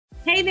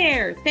Hey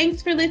there,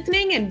 thanks for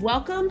listening and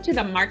welcome to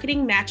the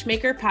Marketing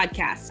Matchmaker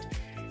podcast.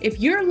 If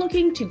you're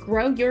looking to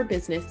grow your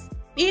business,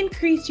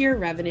 increase your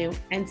revenue,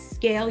 and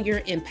scale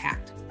your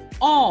impact,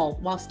 all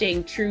while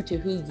staying true to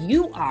who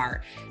you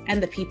are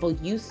and the people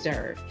you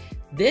serve,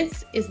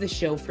 this is the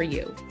show for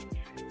you.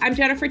 I'm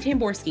Jennifer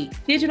Tamborski,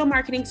 digital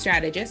marketing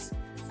strategist,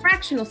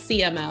 fractional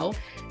CMO,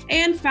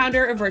 and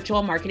founder of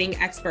Virtual Marketing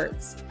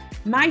Experts.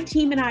 My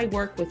team and I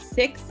work with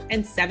 6-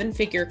 and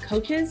 7-figure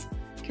coaches,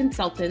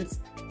 consultants,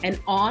 and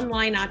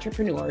online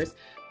entrepreneurs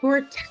who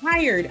are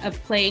tired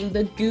of playing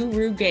the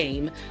guru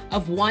game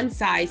of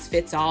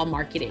one-size-fits-all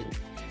marketing.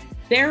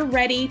 They're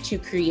ready to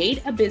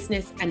create a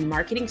business and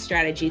marketing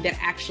strategy that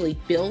actually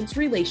builds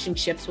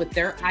relationships with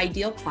their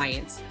ideal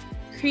clients,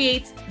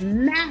 creates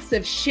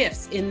massive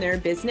shifts in their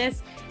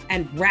business,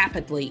 and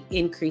rapidly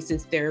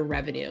increases their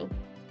revenue.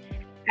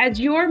 As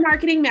your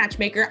marketing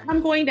matchmaker,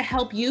 I'm going to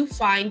help you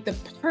find the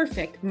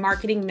perfect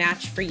marketing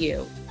match for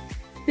you.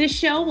 This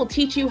show will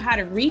teach you how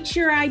to reach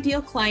your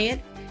ideal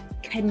client,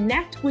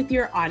 connect with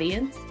your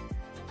audience,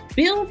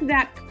 build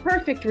that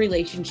perfect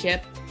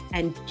relationship,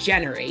 and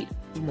generate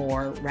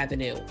more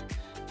revenue.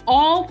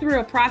 All through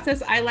a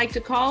process I like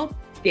to call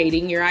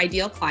dating your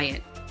ideal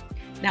client.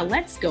 Now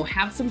let's go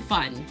have some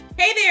fun.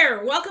 Hey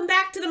there, welcome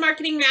back to the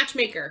Marketing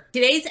Matchmaker.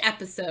 Today's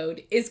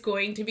episode is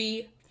going to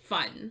be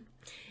fun.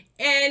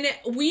 And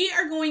we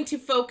are going to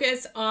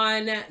focus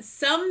on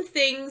some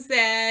things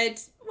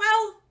that,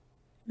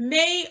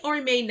 may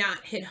or may not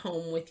hit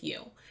home with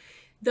you.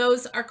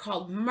 Those are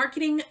called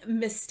marketing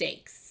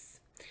mistakes.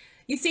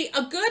 You see,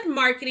 a good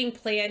marketing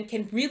plan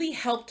can really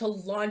help to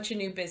launch a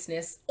new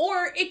business,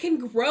 or it can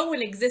grow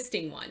an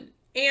existing one.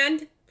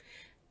 And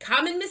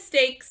common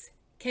mistakes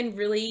can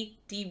really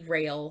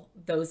derail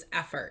those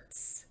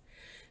efforts.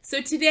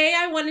 So today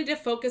I wanted to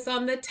focus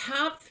on the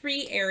top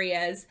 3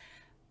 areas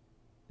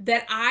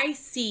that I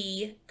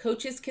see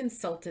coaches,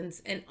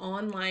 consultants, and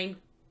online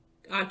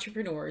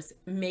entrepreneurs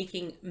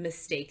making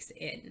mistakes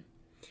in.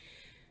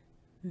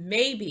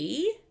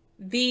 Maybe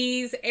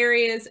these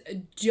areas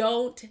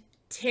don't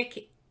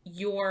tick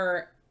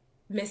your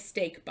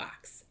mistake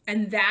box,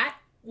 and that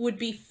would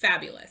be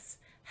fabulous.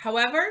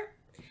 However,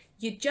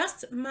 you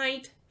just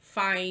might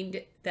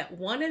find that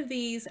one of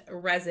these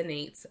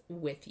resonates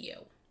with you.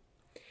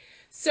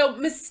 So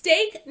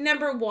mistake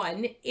number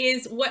 1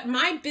 is what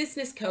my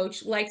business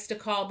coach likes to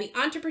call the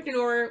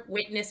Entrepreneur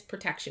Witness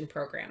Protection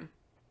Program.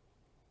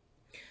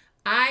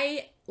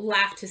 I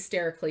laughed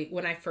hysterically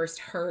when I first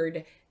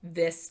heard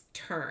this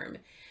term.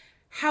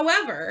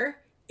 However,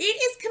 it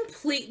is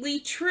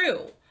completely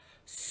true.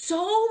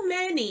 So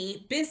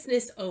many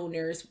business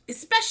owners,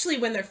 especially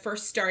when they're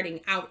first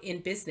starting out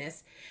in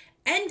business,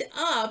 end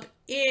up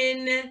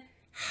in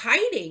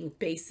hiding,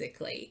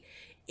 basically,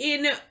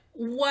 in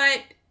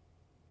what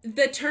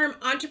the term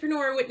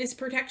Entrepreneur Witness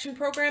Protection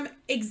Program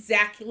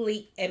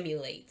exactly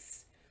emulates.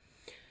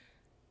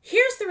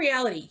 Here's the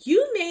reality.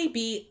 You may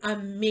be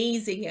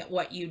amazing at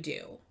what you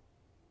do,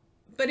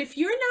 but if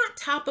you're not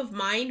top of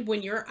mind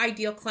when your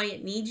ideal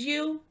client needs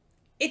you,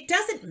 it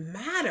doesn't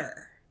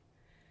matter.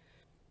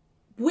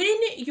 When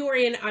you're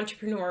in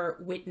Entrepreneur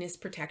Witness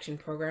Protection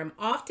Program,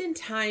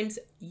 oftentimes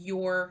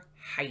you're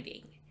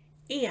hiding,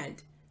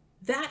 and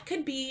that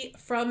could be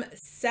from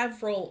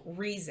several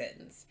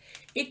reasons.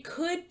 It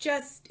could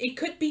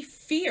be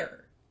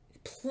fear,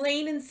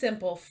 plain and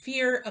simple,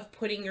 fear of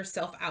putting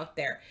yourself out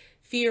there,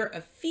 fear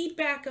of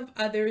feedback of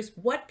others,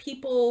 what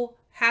people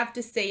have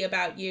to say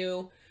about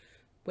you,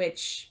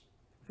 which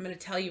I'm going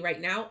to tell you right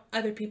now,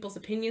 other people's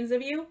opinions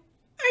of you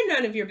are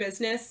none of your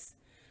business.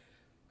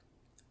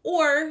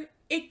 Or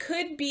it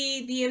could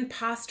be the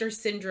imposter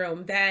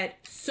syndrome that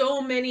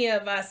so many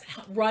of us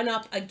run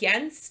up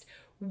against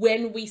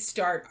when we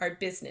start our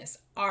business.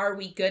 Are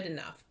we good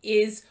enough?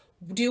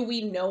 Do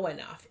we know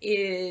enough?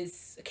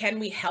 Can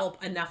we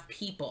help enough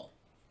people?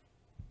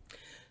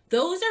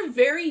 Those are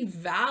very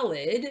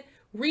valid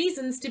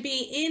reasons to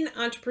be in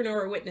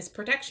Entrepreneur Witness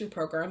Protection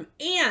Program.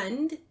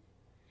 And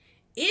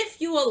if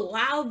you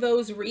allow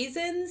those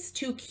reasons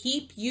to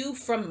keep you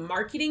from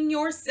marketing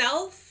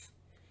yourself,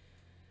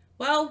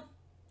 well,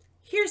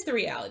 here's the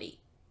reality.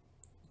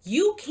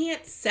 You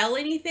can't sell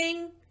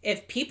anything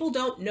if people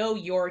don't know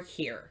you're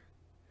here.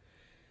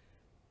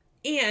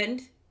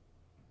 And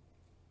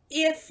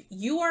if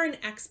you are an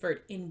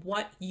expert in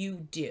what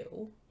you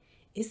do,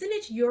 isn't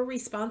it your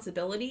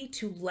responsibility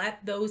to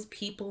let those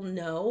people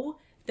know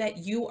that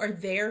you are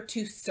there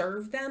to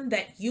serve them,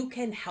 that you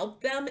can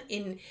help them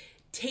in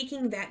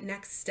taking that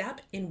next step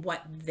in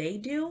what they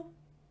do?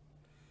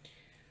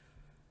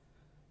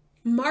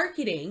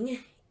 Marketing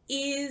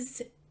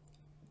is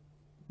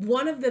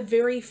one of the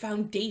very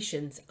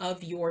foundations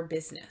of your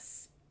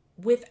business.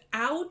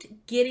 Without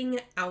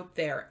getting out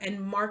there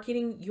and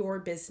marketing your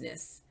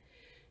business,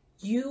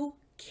 you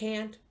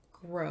can't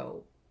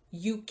grow.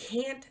 You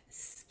can't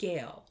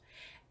scale.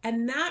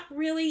 And that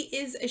really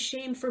is a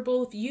shame for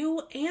both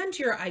you and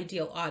your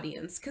ideal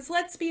audience. Because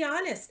let's be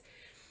honest,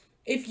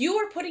 If you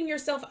are putting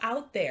yourself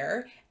out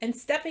there and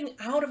stepping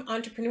out of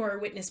Entrepreneur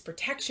Witness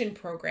Protection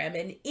Program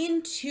and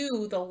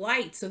into the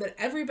light so that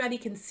everybody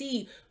can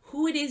see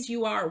who it is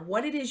you are,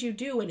 what it is you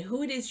do, and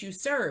who it is you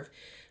serve,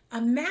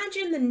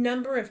 imagine the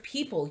number of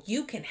people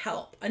you can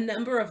help, a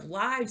number of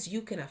lives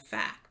you can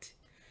affect.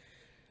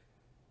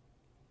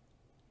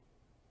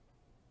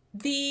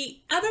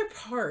 The other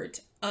part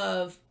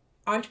of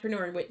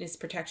Entrepreneur Witness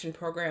Protection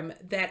Program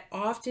that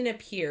often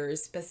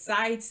appears,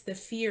 besides the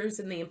fears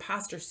and the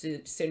imposter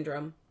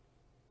syndrome,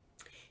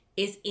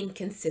 is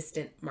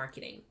inconsistent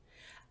marketing.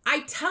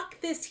 I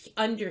tuck this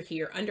under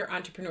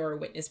Entrepreneur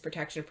Witness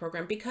Protection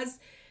Program, because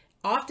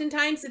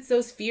oftentimes it's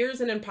those fears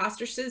and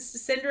imposter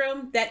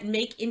syndrome that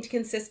make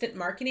inconsistent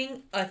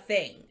marketing a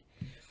thing.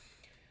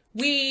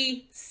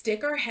 We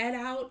stick our head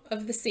out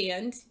of the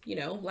sand,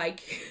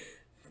 like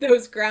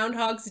those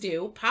groundhogs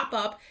do, pop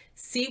up,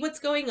 see what's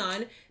going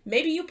on.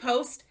 Maybe you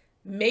post,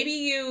 maybe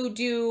you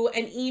do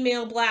an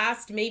email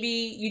blast, maybe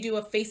you do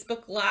a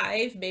Facebook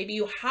Live, maybe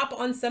you hop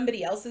on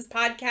somebody else's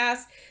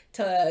podcast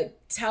to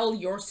tell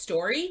your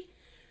story,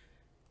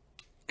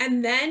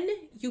 and then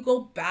you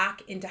go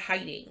back into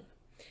hiding.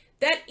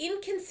 That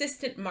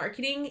inconsistent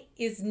marketing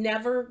is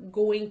never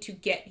going to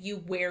get you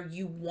where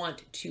you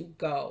want to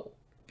go.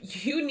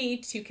 You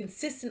need to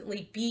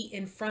consistently be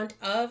in front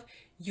of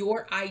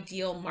your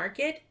ideal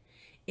market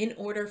in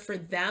order for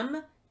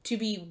them to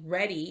be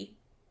ready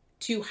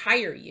to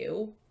hire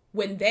you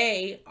when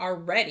they are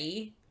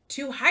ready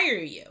to hire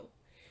you.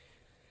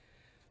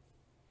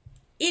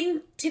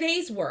 In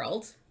today's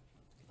world,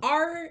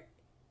 our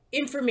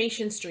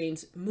information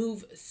streams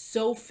move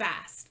so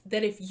fast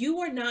that if you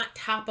are not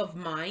top of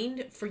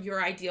mind for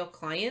your ideal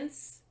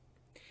clients,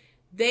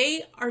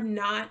 they are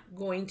not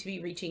going to be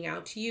reaching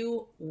out to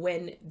you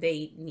when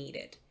they need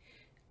it.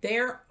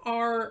 There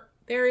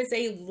is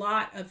a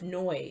lot of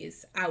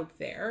noise out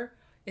there,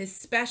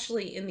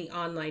 especially in the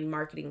online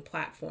marketing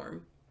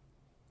platform.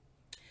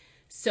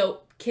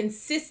 So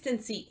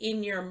consistency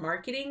in your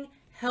marketing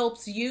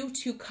helps you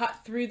to cut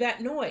through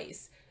that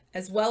noise,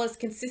 as well as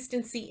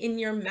consistency in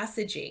your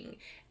messaging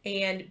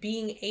and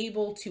being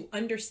able to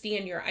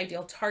understand your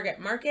ideal target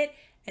market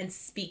and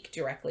speak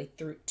directly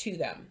to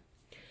them.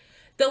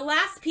 The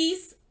last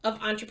piece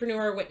of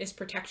Entrepreneur Witness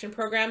Protection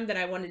Program that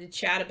I wanted to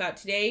chat about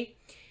today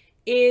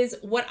is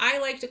what I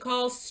like to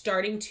call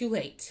starting too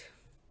late.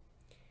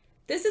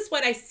 This is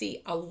what I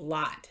see a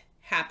lot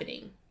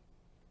happening.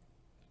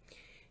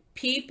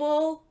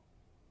 People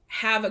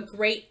have a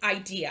great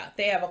idea.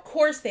 They have a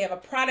course, they have a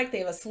product, they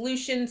have a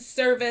solution,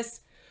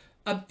 service,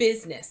 a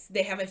business.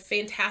 They have a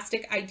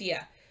fantastic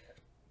idea.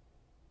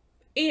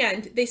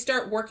 And they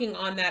start working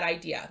on that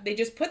idea. They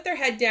just put their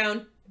head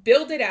down,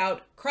 build it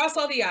out, cross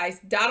all the I's,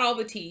 dot all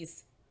the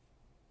T's,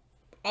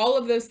 all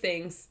of those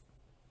things.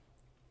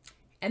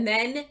 And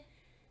then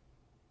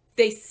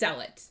they sell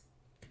it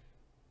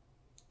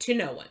to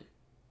no one.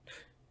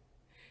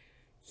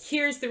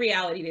 Here's the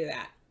reality to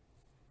that.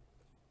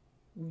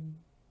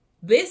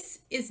 This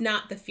is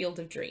not the field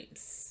of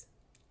dreams.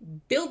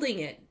 Building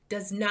it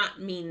does not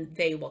mean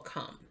they will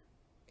come.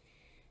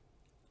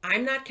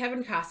 I'm not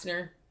Kevin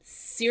Costner.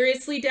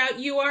 Seriously doubt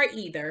you are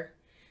either.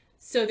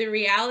 So the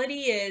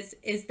reality is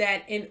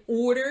that in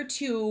order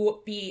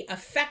to be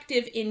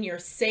effective in your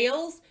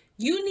sales,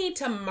 you need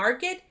to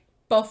market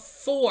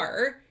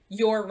before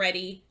you're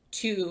ready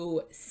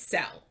to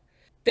sell.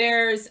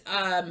 There's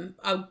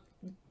a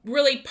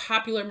really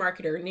popular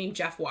marketer named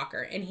Jeff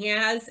Walker, and he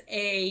has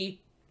a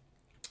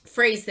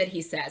phrase that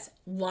he says,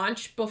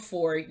 launch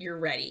before you're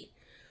ready.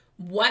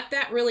 What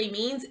that really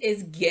means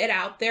is get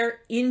out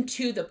there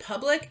into the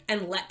public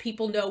and let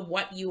people know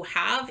what you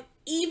have,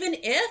 even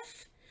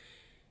if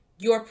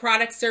your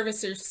product,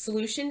 service, or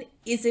solution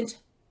isn't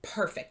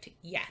perfect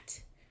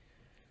yet.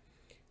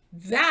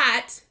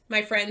 That,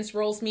 my friends,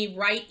 rolls me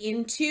right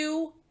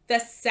into the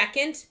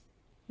second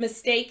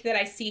mistake that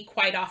I see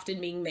quite often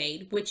being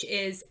made, which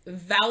is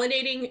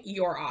validating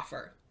your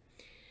offer.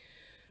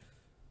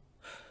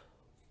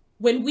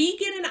 When we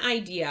get an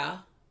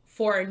idea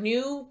for a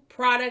new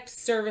product,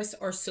 service,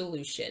 or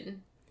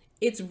solution,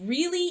 it's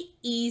really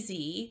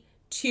easy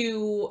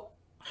to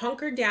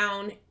hunker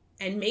down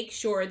and make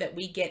sure that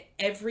we get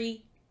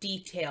every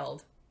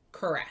detail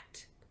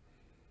correct.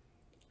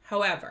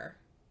 However,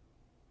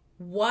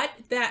 what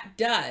that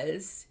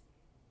does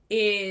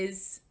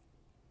is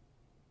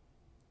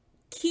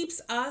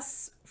keeps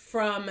us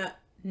from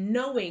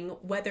knowing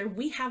whether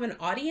we have an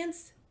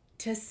audience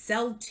to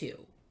sell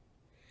to.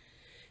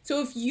 So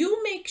if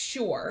you make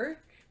sure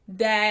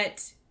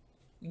that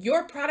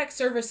your product,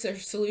 service, or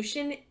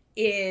solution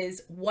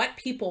is what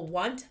people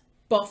want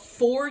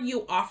before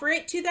you offer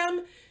it to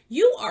them,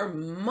 you are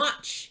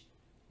much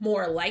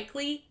more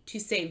likely to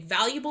save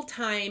valuable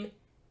time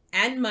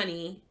and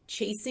money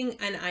chasing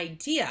an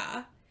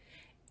idea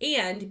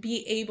and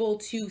be able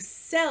to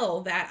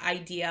sell that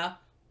idea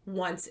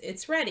once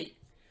it's ready.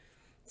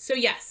 So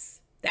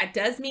yes, that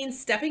does mean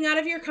stepping out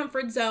of your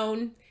comfort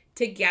zone,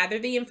 to gather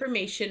the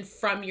information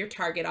from your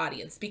target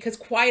audience. Because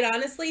quite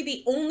honestly,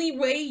 the only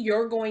way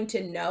you're going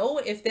to know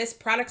if this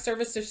product,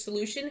 service, or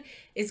solution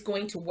is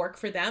going to work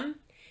for them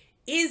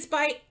is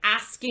by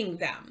asking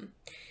them.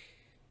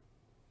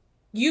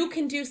 You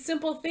can do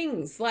simple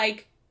things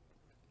like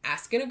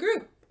ask in a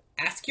group,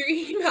 ask your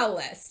email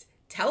list,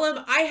 tell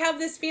them, I have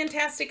this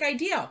fantastic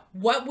idea.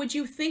 What would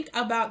you think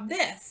about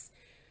this?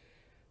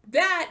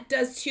 That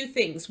does two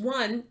things.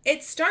 One,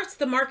 it starts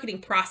the marketing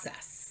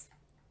process.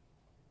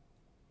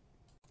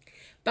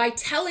 By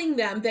telling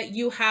them that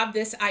you have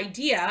this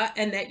idea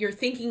and that you're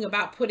thinking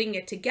about putting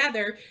it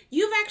together,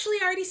 you've actually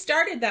already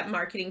started that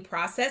marketing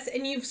process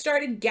and you've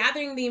started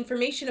gathering the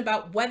information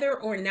about whether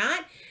or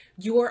not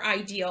your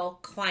ideal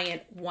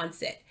client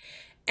wants it.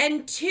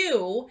 And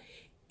two,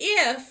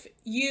 if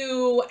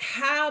you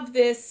have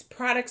this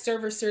product,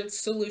 service, or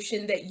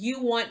solution that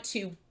you want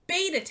to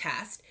beta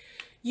test,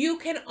 you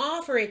can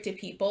offer it to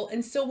people.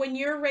 And so when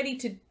you're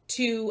ready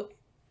to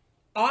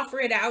offer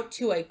it out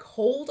to a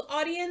cold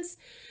audience,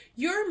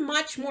 you're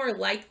much more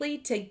likely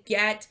to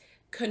get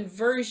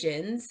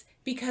conversions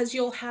because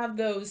you'll have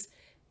those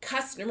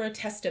customer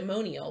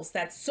testimonials,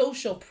 that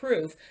social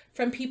proof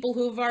from people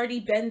who've already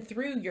been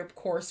through your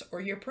course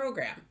or your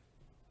program.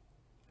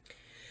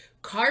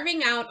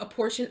 Carving out a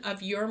portion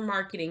of your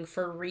marketing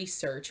for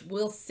research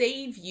will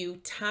save you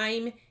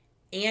time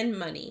and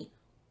money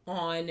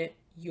on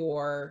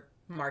your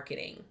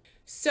marketing.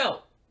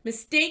 So,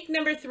 mistake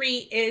number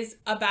 3 is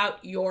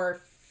about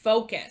your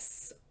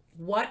focus.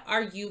 What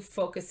are you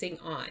focusing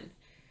on?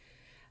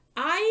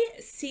 I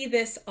see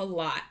this a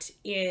lot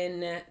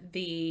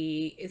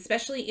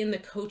especially in the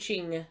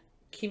coaching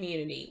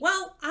community.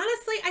 Well,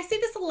 honestly, I see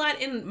this a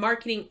lot in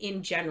marketing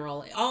in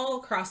general, all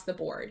across the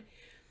board.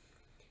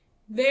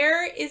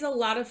 There is a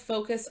lot of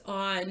focus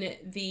on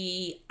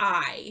the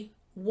I,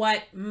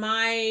 what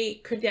my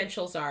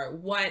credentials are,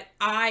 what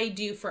I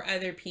do for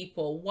other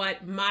people,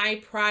 what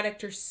my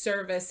product or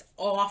service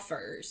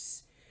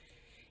offers,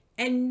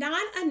 and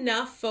not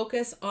enough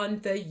focus on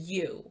the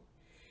you.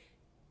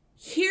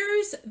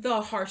 Here's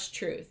the harsh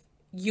truth.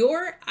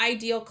 Your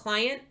ideal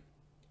client,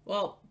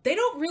 well, they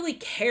don't really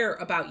care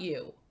about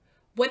you.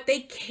 What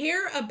they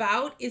care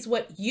about is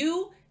what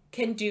you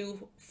can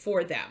do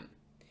for them.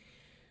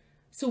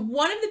 So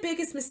one of the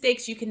biggest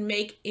mistakes you can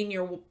make in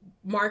your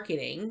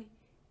marketing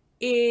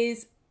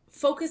is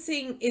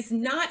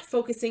not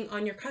focusing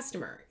on your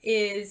customer,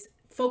 is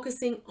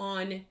focusing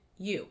on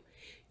you.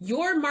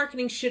 Your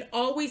marketing should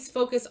always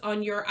focus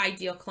on your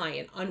ideal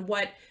client, on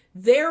what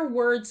their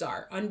words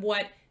are, on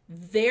what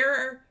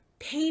their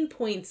pain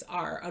points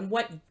are, on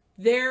what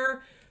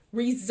their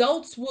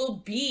results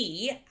will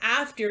be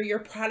after your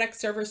product,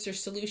 service, or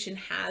solution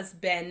has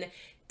been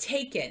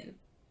taken.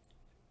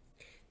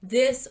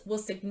 This will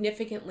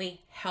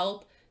significantly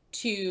help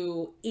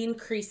to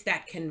increase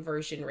that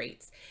conversion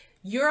rates.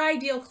 Your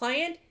ideal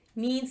client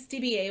needs to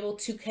be able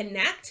to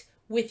connect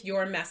with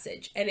your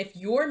message. And if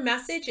your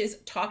message is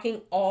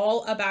talking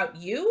all about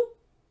you,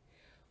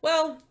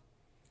 well,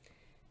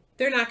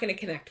 they're not going to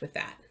connect with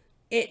that.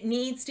 It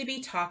needs to be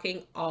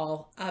talking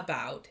all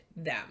about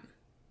them.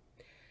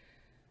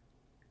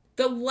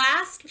 The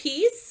last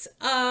piece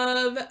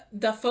of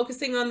the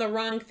focusing on the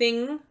wrong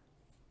thing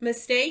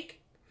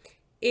mistake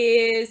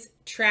is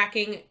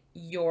tracking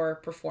your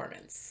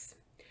performance.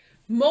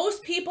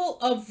 Most people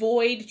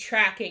avoid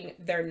tracking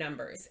their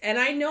numbers. And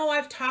I know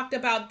I've talked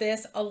about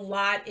this a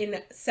lot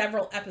in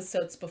several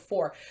episodes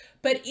before,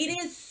 but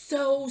it is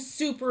so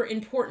super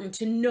important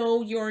to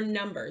know your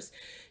numbers,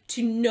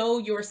 to know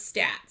your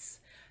stats.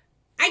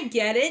 I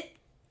get it.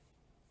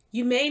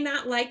 You may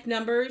not like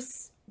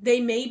numbers.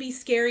 They may be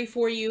scary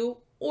for you,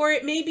 or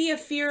it may be a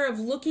fear of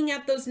looking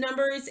at those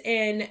numbers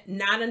and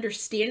not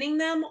understanding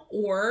them,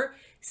 or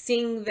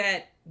seeing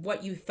that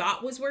what you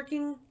thought was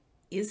working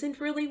isn't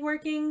really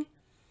working.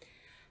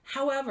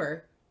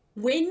 However,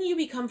 when you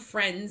become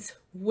friends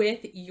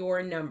with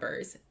your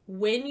numbers,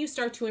 when you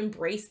start to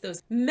embrace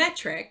those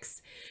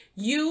metrics,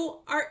 you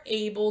are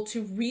able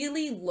to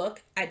really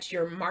look at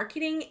your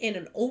marketing in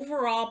an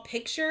overall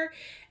picture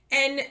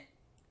and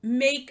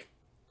make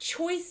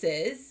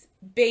choices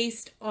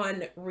based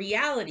on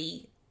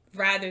reality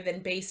rather than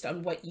based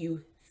on what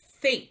you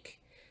think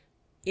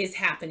is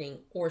happening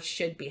or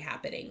should be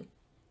happening.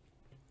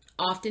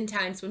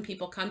 Oftentimes when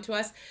people come to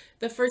us,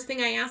 the first thing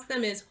I ask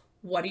them is,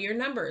 what are your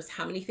numbers?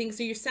 How many things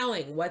are you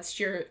selling?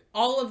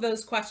 All of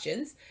those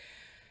questions.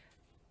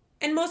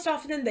 And most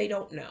often they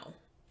don't know.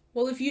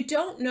 Well, if you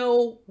don't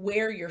know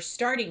where you're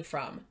starting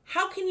from,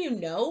 how can you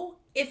know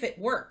if it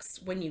works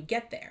when you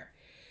get there?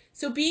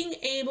 So being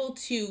able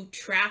to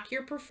track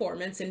your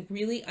performance and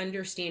really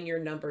understand your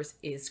numbers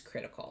is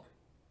critical.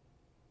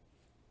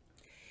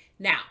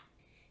 Now,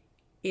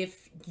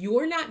 if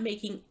you're not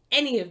making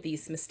any of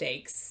these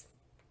mistakes,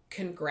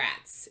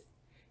 congrats.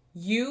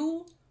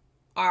 You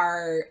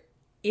are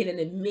in an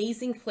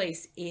amazing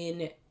place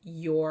in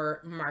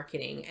your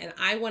marketing, and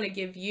I want to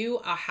give you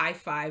a high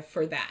five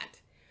for that.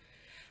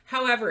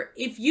 However,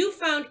 if you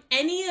found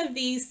any of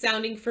these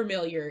sounding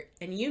familiar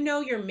and you know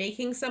you're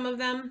making some of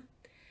them,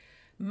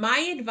 My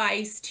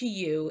advice to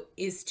you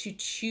is to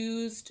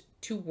choose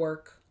to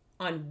work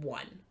on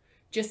one.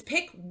 Just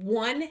pick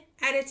one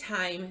at a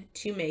time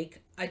to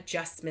make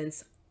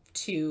adjustments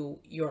to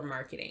your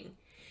marketing.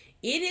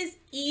 It is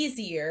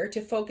easier to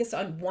focus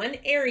on one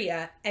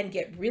area and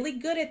get really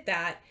good at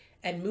that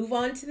and move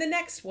on to the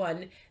next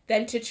one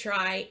than to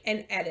try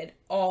and edit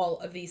all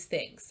of these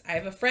things. I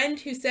have a friend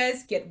who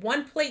says get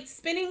one plate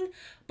spinning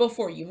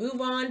before you move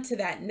on to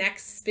that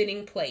next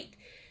spinning plate.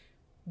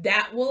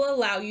 That will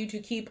allow you to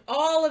keep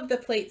all of the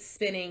plates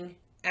spinning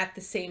at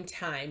the same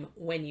time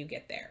when you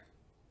get there.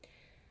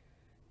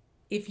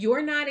 If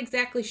you're not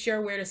exactly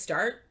sure where to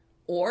start,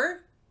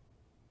 or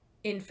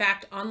in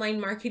fact, online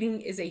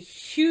marketing is a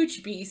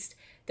huge beast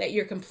that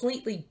you're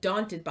completely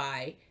daunted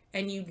by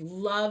and you'd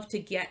love to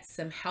get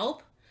some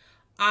help,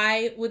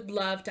 I would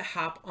love to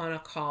hop on a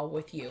call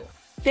with you.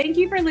 Thank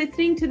you for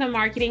listening to the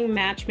Marketing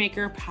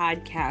Matchmaker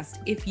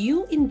podcast. If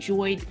you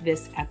enjoyed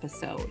this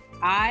episode,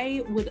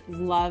 I would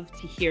love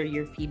to hear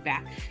your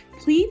feedback.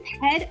 Please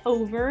head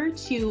over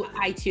to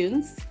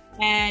iTunes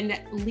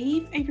and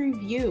leave a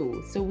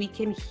review so we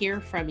can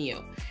hear from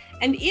you.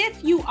 And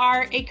if you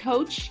are a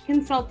coach,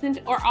 consultant,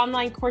 or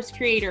online course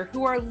creator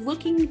who are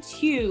looking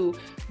to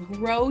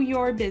grow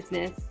your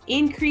business,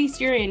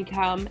 increase your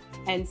income,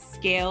 and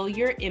scale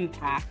your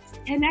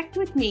impact, connect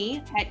with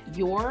me at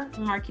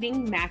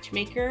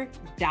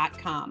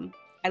yourmarketingmatchmaker.com.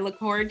 I look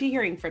forward to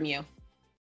hearing from you.